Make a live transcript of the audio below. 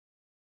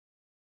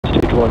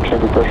stage 1,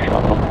 chamber pressure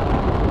nominal.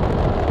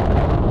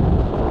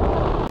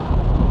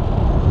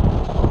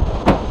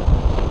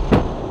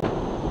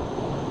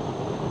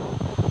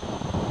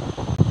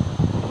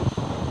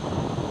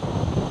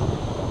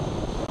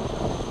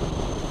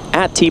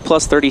 At T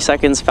plus 30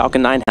 seconds,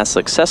 Falcon 9 has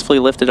successfully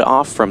lifted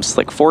off from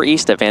Slick 4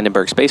 East at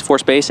Vandenberg Space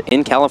Force Base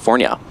in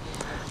California.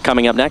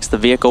 Coming up next, the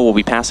vehicle will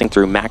be passing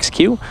through max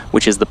Q,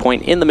 which is the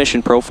point in the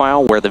mission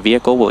profile where the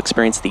vehicle will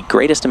experience the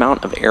greatest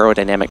amount of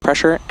aerodynamic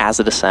pressure as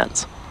it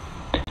ascends.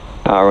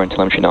 Power and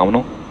telemetry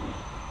nominal.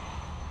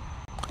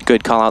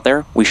 Good call out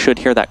there. We should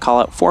hear that call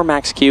out for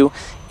max Q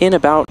in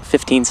about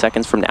 15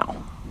 seconds from now.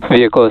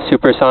 Vehicle is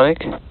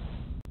supersonic.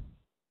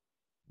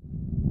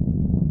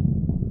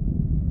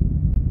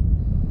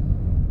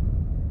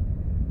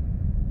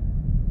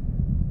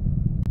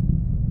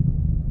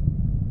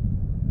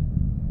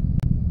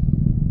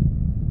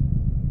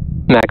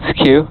 Max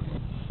Q.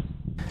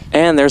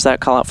 And there's that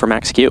call out for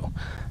max Q.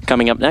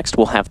 Coming up next,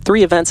 we'll have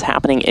 3 events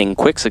happening in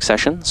quick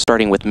succession,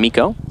 starting with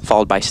MECO,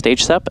 followed by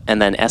Stage SEP,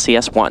 and then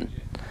SES-1.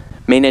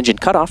 Main engine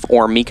cutoff,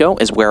 or MECO,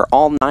 is where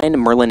all 9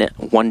 Merlin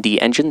 1D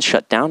engines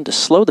shut down to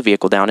slow the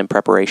vehicle down in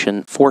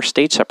preparation for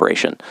stage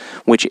separation,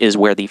 which is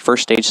where the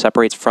first stage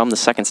separates from the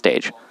second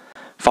stage.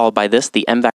 Followed by this, the MVAC